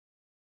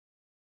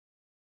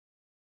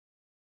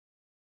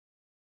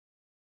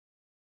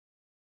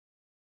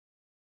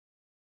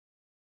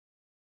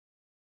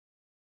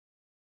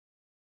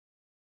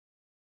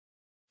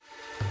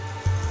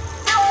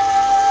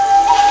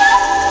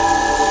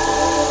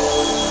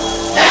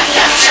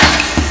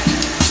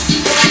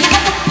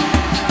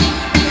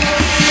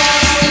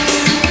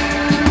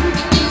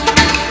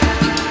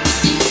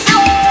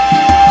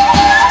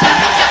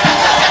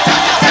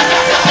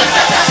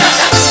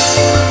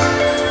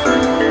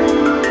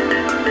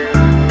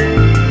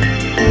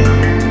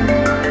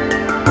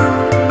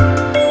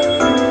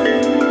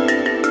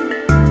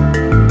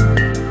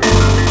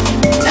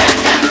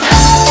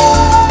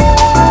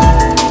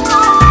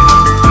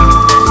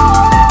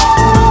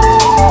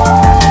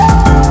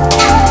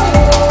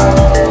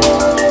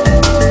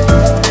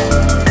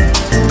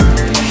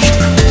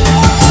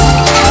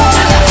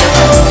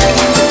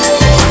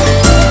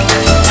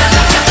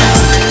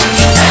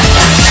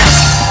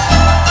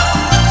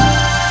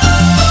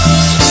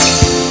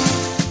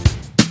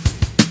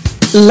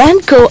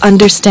Landco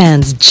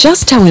understands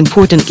just how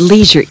important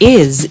leisure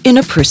is in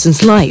a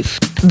person's life.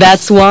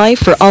 That's why,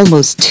 for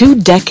almost 2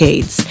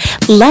 decades,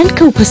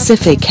 Landco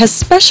Pacific has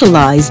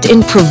specialized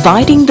in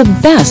providing the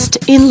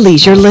best in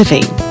leisure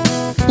living.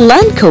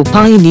 Landco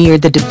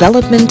pioneered the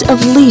development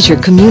of leisure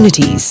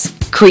communities,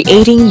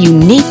 creating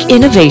unique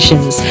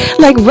innovations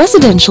like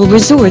residential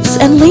resorts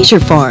and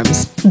leisure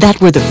farms that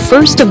were the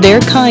first of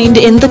their kind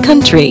in the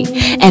country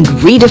and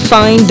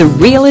redefined the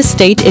real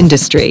estate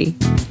industry.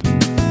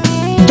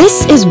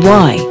 This is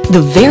why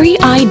the very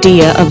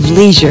idea of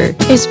leisure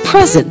is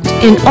present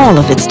in all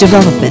of its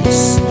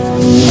developments.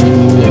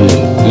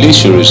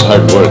 Leisure is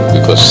hard work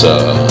because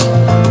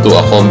to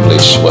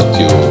accomplish what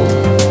you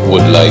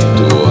would like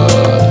to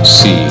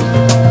see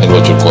and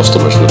what your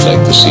customers would like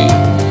to see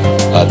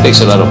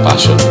takes a lot of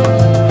passion.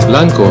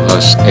 Landco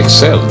has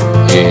excelled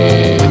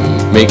in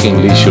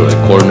making leisure a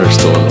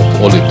cornerstone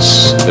of all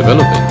its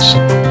developments.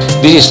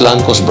 This is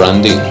Landco's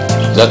branding.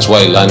 That's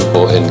why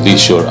Landco and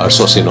leisure are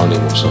so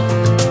synonymous.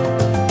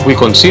 We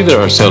consider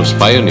ourselves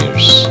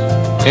pioneers,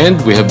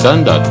 and we have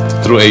done that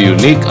through a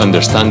unique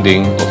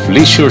understanding of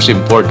leisure's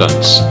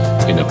importance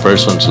in a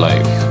person's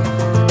life.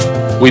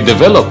 We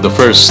developed the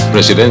first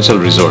residential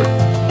resort,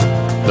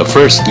 the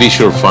first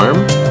leisure farm,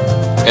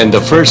 and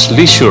the first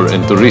leisure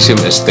and tourism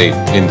estate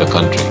in the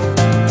country.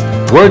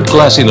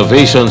 World-class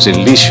innovations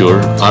in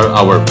leisure are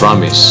our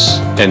promise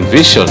and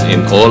vision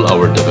in all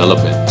our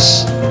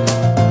developments.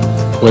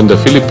 When the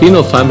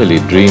Filipino family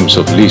dreams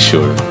of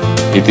leisure,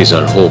 it is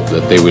our hope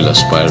that they will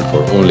aspire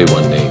for only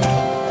one name,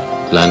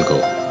 Landco.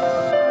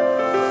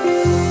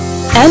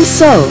 And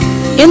so,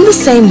 in the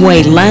same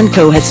way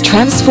Landco has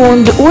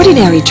transformed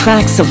ordinary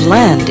tracts of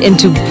land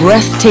into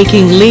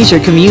breathtaking leisure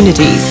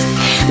communities,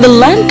 the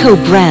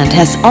Landco brand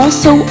has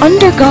also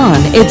undergone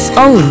its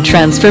own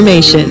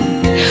transformation,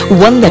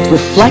 one that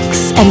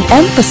reflects and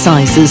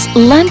emphasizes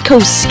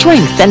Landco's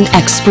strength and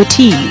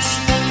expertise.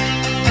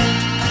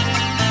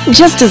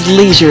 Just as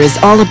leisure is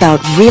all about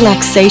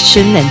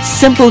relaxation and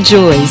simple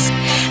joys,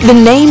 the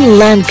name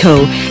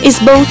Landco is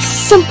both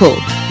simple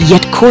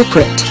yet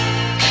corporate.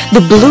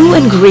 The blue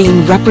and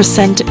green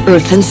represent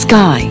earth and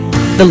sky,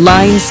 the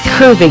lines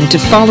curving to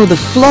follow the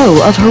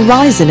flow of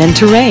horizon and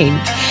terrain,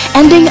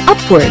 ending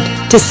upward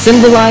to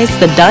symbolize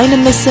the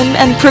dynamism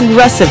and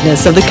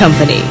progressiveness of the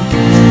company.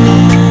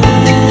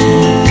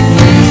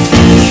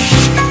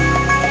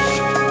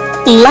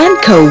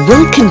 Landco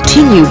will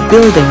continue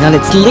building on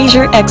its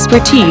leisure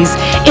expertise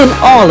in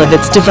all of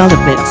its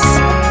developments.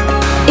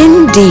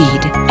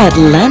 Indeed, at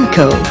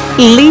Landco,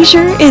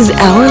 leisure is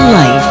our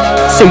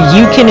life, so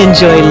you can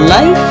enjoy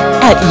life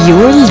at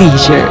your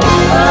leisure.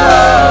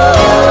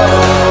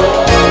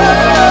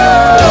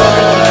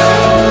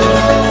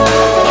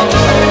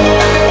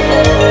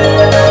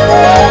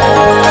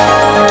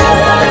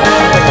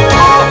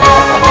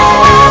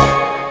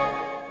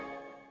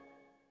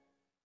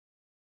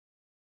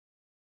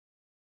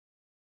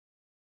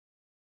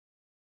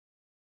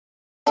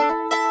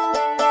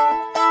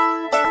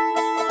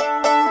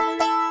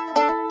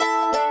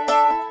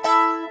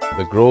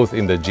 The growth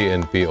in the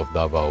GNP of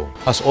Davao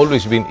has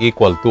always been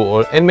equal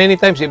to and many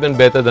times even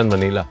better than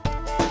Manila.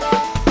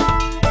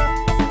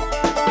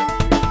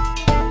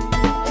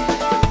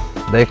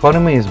 The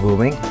economy is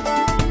booming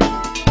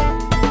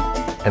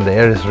and the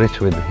air is rich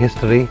with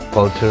history,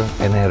 culture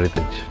and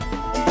heritage.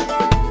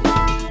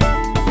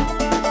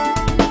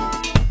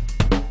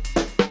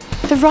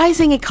 The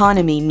rising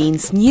economy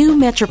means new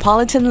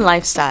metropolitan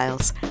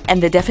lifestyles,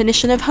 and the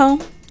definition of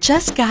home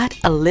just got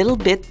a little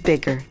bit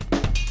bigger.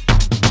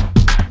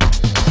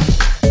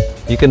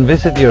 You can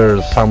visit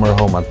your summer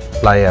home at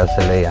Playa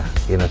Azalea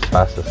in as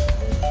fast as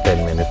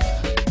 10 minutes.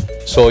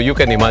 So you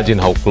can imagine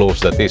how close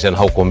that is and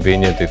how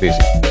convenient it is.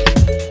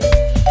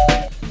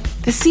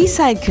 The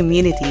seaside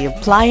community of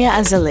Playa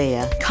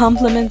Azalea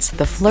complements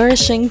the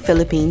flourishing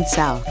Philippine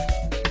South.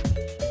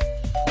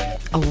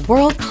 A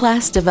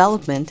world-class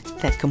development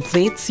that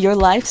completes your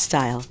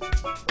lifestyle.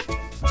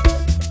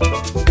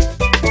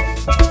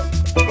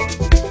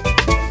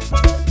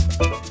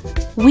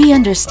 We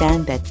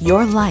understand that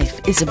your life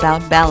is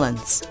about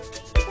balance.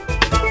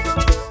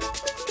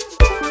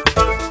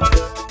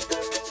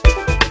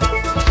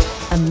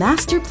 A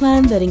master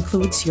plan that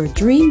includes your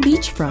dream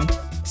beachfront,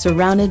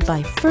 surrounded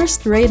by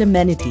first-rate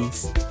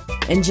amenities.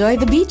 Enjoy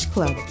the beach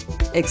club,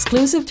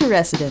 exclusive to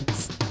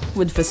residents,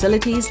 with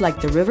facilities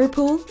like the river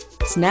pool,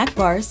 snack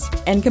bars,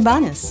 and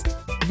cabanas.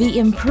 The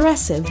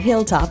impressive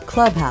Hilltop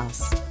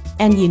Clubhouse,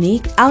 and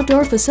unique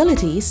outdoor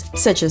facilities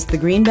such as the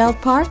Greenbelt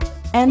Park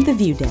and the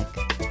View Deck.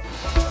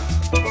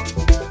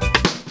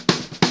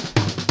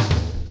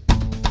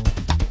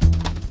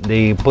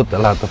 They put a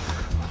lot of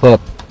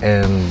thought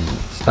and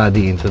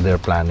study into their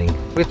planning,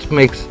 which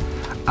makes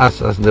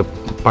us as the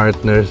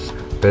partners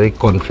very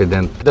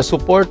confident. The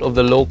support of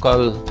the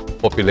local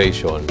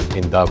population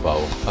in Davao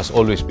has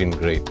always been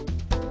great.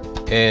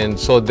 And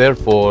so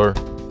therefore,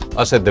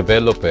 as a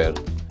developer,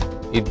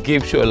 it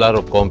gives you a lot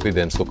of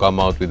confidence to come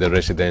out with a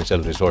residential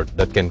resort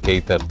that can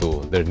cater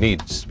to their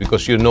needs,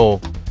 because you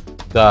know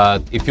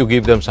that if you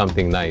give them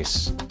something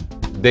nice,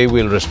 they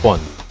will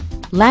respond.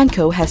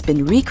 Landco has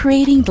been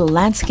recreating the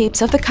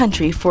landscapes of the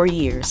country for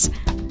years,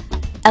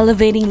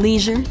 elevating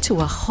leisure to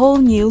a whole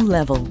new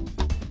level.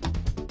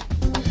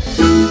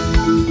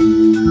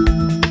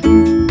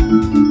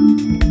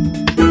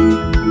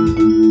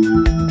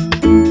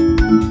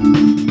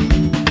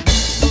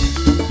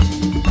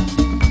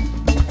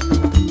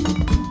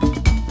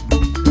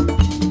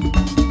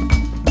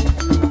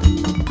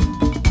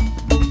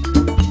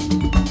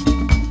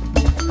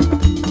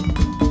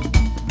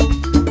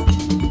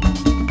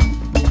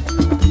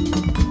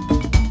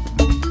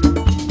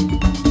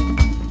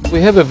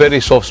 We have a very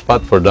soft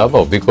spot for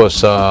Davao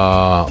because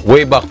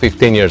way back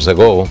 15 years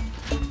ago,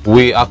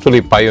 we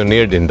actually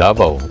pioneered in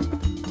Davao.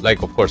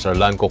 Like, of course, our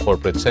Landco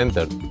Corporate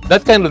Center.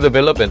 That kind of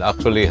development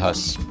actually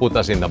has put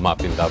us in the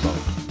map in Davao.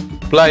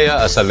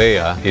 Playa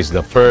Azalea is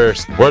the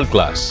first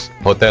world-class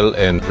hotel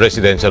and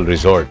residential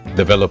resort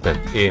development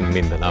in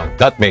Mindanao.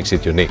 That makes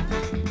it unique.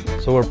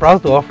 So we're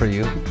proud to offer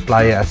you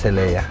Playa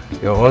Azalea,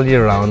 your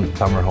all-year-round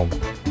summer home.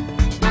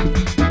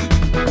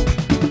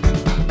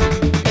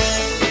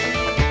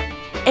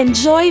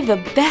 Enjoy the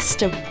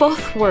best of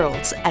both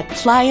worlds at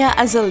Playa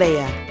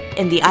Azalea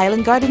in the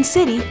island garden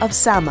city of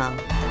Samal.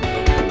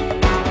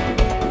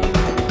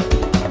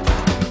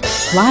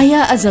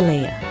 Playa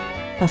Azalea,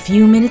 a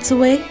few minutes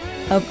away,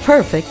 a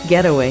perfect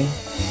getaway.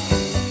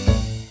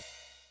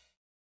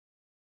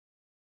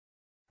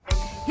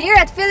 Here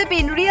at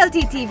Philippine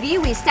Realty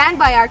TV, we stand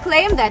by our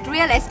claim that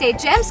real estate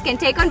gems can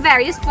take on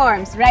various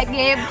forms. Right,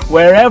 Gabe?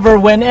 Wherever,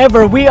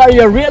 whenever, we are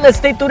your real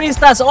estate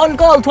turistas on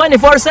call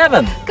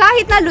 24/7.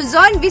 Kahit na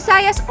Luzon,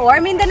 Visayas, or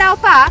Mindanao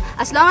pa,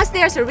 as long as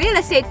there's a real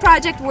estate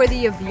project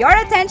worthy of your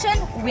attention,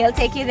 we'll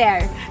take you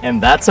there. And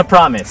that's a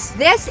promise.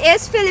 This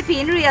is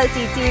Philippine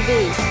Realty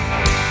TV.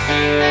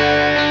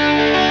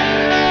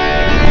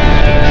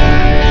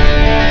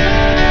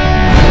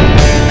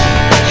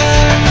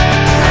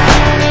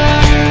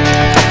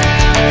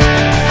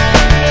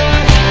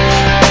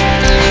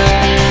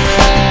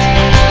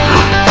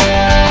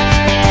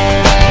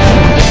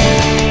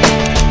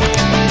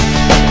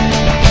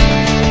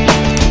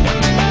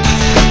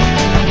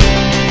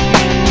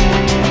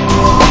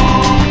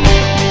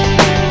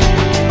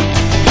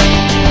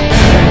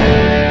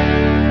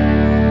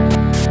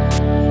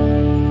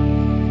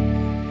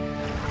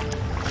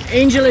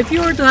 Angel, if you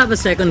were to have a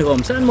second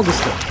home, saan mo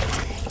gusto?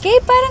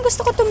 Gabe, parang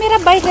gusto ko tumira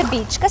by the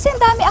beach kasi ang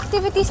dami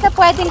activities na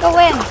pwedeng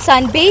gawin.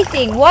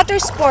 Sunbathing, water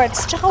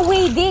sports, tsaka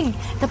wading.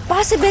 The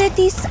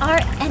possibilities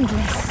are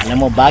endless.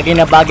 Alam mo, bagay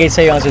na bagay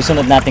sa'yo ang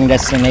susunod nating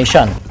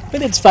destination.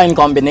 With its fine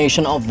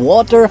combination of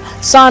water,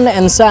 sun,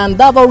 and sand,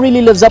 Davao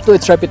really lives up to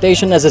its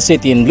reputation as a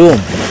city in bloom.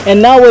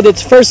 And now with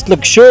its first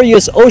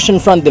luxurious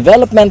oceanfront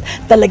development,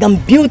 talagang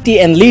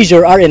beauty and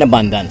leisure are in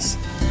abundance.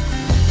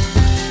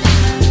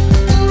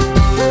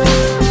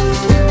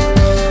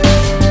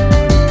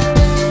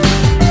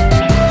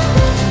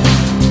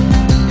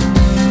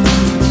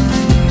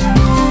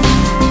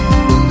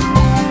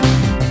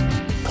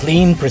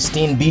 Clean,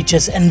 pristine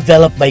beaches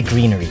enveloped by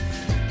greenery.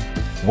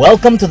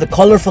 Welcome to the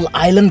colorful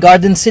island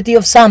garden city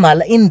of Samal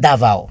in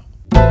Davao.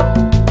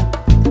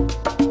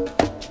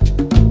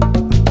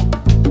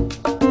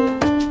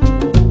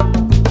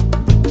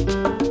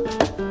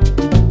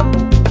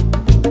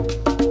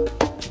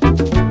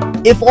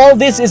 If all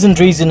this isn't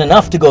reason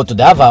enough to go to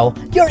Davao,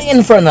 you're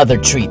in for another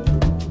treat.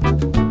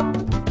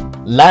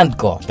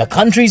 Landco, the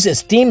country's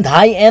esteemed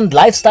high-end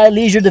lifestyle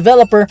leisure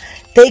developer,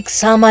 takes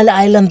Samal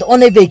Island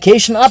on a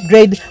vacation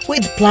upgrade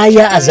with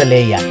Playa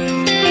Azalea,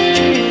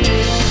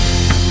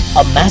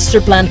 a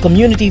master-planned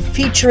community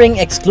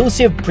featuring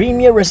exclusive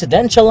premier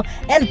residential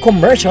and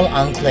commercial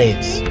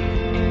enclaves.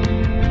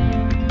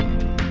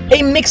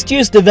 A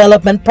mixed-use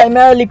development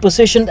primarily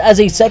positioned as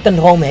a second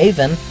home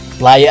haven,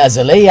 Playa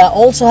Azalea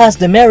also has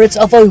the merits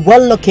of a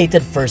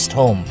well-located first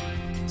home.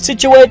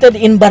 Situated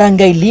in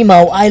Barangay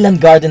Limao, Island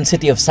Garden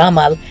City of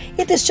Samal,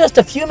 it is just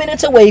a few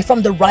minutes away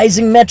from the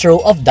rising metro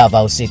of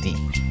Davao City.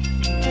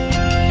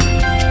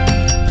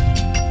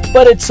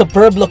 But its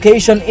superb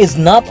location is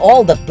not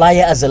all that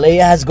Playa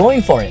Azalea has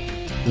going for it.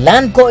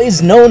 Landco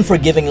is known for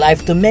giving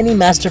life to many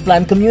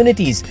master-planned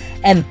communities,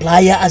 and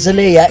Playa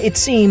Azalea, it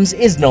seems,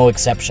 is no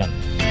exception.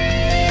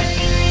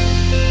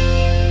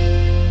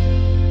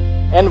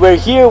 And we're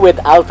here with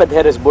Alfred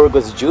Jerez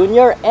Burgos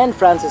Jr. and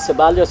Francis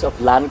Ceballos of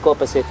Landco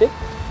Pacific.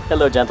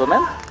 Hello,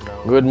 gentlemen.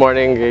 Good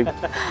morning, Gabe.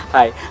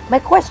 Hi. My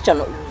question,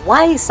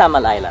 why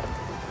Samal Island?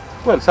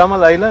 Well,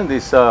 Samal Island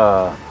is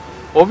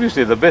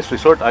obviously the best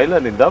resort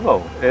island in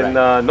Davao.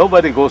 And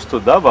nobody goes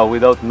to Davao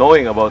without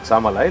knowing about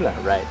Samal Island.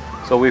 Right.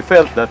 So we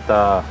felt that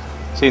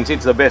since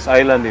it's the best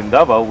island in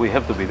Davao, we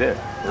have to be there.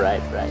 Right.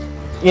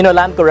 You know,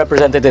 Landco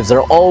representatives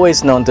are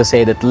always known to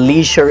say that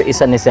leisure is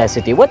a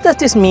necessity. What does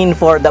this mean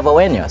for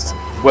Davaoenos?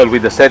 Well,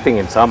 with the setting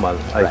in Samal,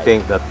 I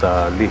think that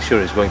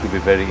leisure is going to be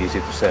very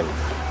easy to sell.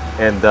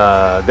 And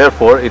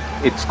therefore,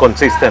 it's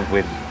consistent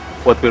with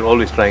what we're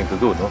always trying to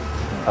do. No?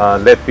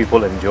 Let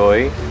people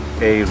enjoy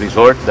a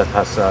resort that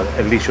has a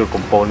leisure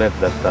component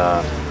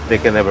that they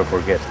can never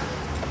forget.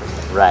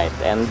 Right.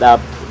 And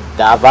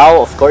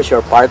Davao, of course,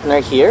 your partner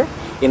here.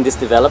 in this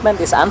development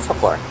is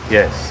Anfacor.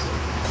 Yes.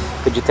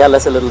 Could you tell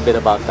us a little bit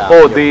about that?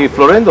 Oh, the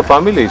Florendo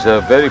family is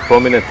a very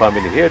prominent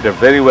family here. They're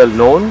very well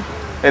known,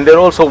 and they're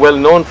also well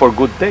known for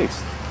good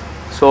taste.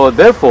 So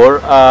therefore,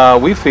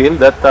 we feel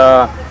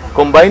that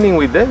combining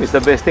with them is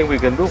the best thing we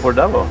can do for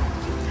Davao.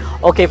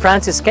 Okay,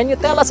 Francis, can you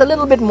tell us a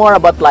little bit more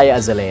about Playa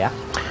Azalea?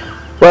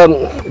 Well,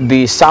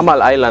 the Samal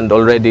Island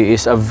already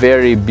is a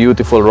very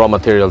beautiful raw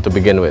material to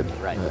begin with.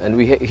 Right. And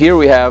here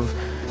we have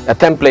a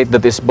template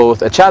that is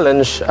both a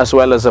challenge as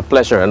well as a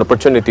pleasure, an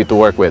opportunity to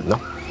work with. No?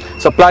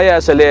 So Playa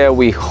Azalea,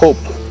 we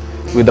hope,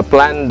 with the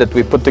plan that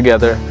we put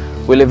together,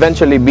 will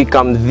eventually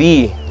become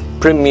the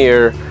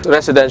premier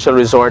residential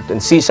resort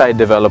and seaside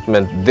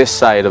development this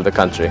side of the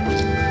country.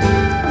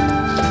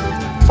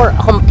 For a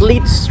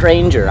complete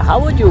stranger, how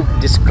would you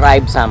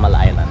describe Samal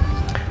Island?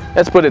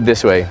 Let's put it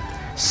this way.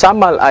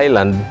 Samal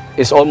Island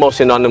is almost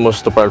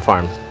synonymous to Pearl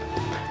Farm.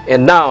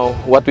 And now,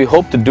 what we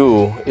hope to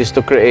do is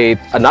to create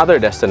another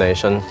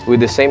destination with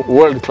the same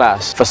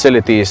world-class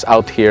facilities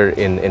out here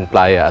in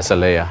Playa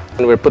Azalea.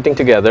 And we're putting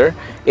together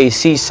a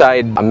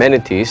seaside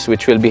amenities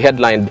which will be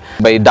headlined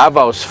by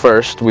Davao's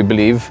first, we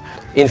believe,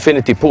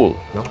 infinity pool.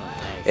 No?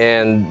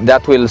 And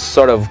that will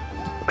sort of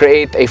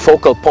create a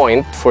focal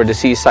point for the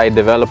seaside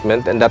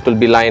development, and that will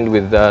be lined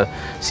with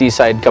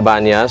seaside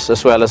cabañas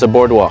as well as a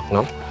boardwalk.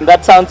 No?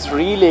 That sounds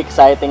really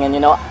exciting, and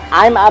you know,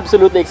 I'm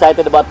absolutely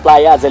excited about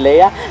Playa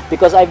Azalea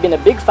because I've been a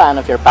big fan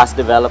of your past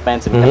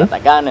developments in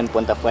Calatagan and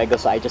Punta Fuego,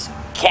 so I just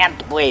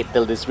can't wait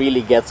till this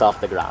really gets off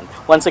the ground.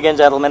 Once again,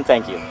 gentlemen,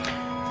 thank you.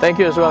 Thank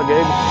you as well,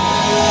 Gabe.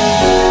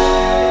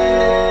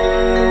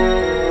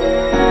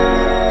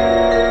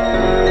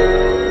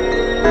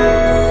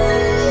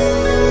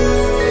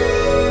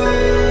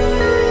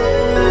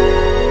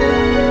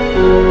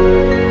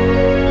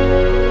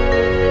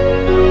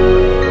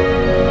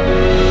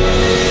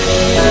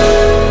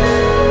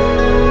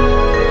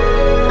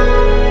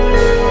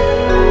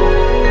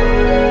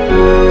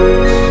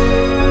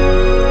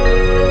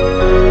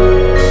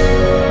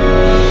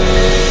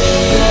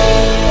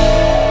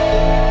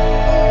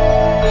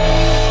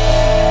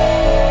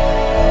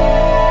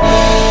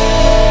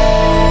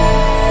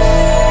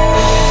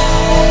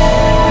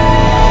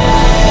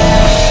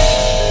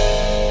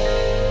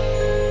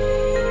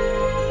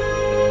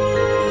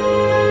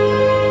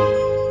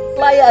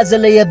 Playa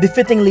Azalea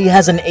befittingly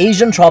has an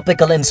Asian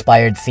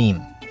tropical-inspired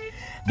theme.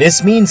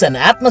 This means an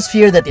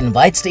atmosphere that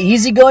invites the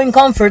easygoing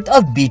comfort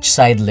of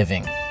beachside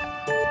living.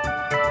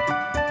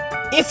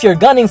 If you're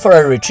gunning for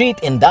a retreat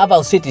in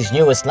Davao City's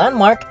newest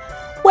landmark,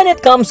 when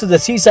it comes to the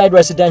seaside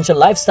residential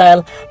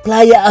lifestyle,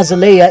 Playa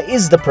Azalea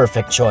is the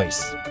perfect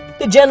choice.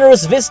 The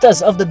generous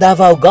vistas of the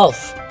Davao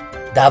Gulf,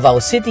 Davao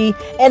City,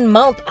 and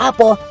Mount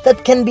Apo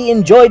that can be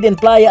enjoyed in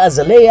Playa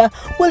Azalea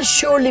will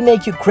surely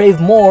make you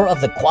crave more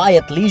of the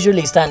quiet,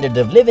 leisurely standard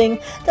of living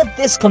that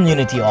this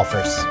community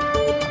offers.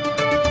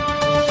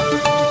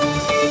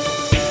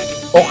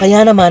 O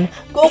kaya naman,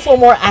 go for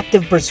more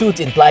active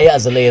pursuits in Playa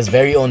Azalea's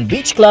very own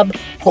beach club,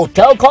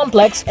 hotel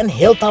complex, and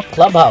hilltop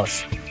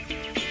clubhouse.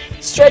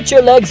 Stretch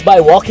your legs by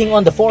walking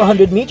on the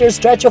 400-meter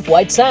stretch of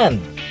white sand.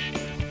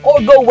 Or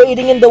go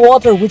wading in the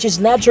water, which is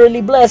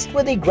naturally blessed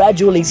with a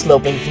gradually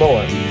sloping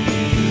floor.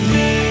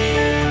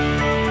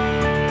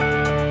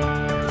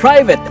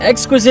 Private,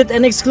 exquisite,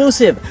 and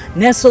exclusive,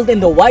 nestled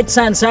in the white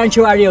sand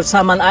sanctuary of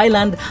Samal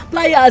Island,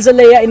 Playa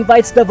Azalea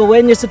invites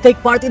Davaoeños to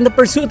take part in the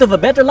pursuit of a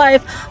better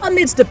life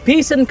amidst the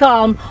peace and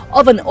calm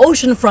of an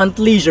oceanfront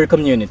leisure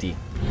community.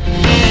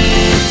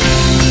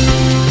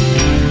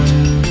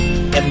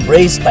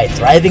 Embraced by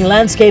thriving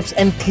landscapes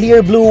and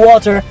clear blue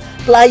water,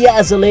 Playa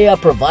Azalea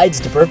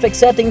provides the perfect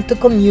setting to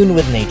commune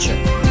with nature.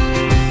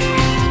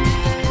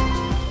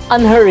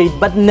 Unhurried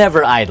but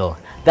never idle.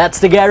 That's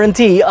the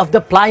guarantee of the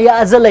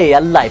Playa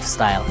Azalea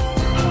lifestyle.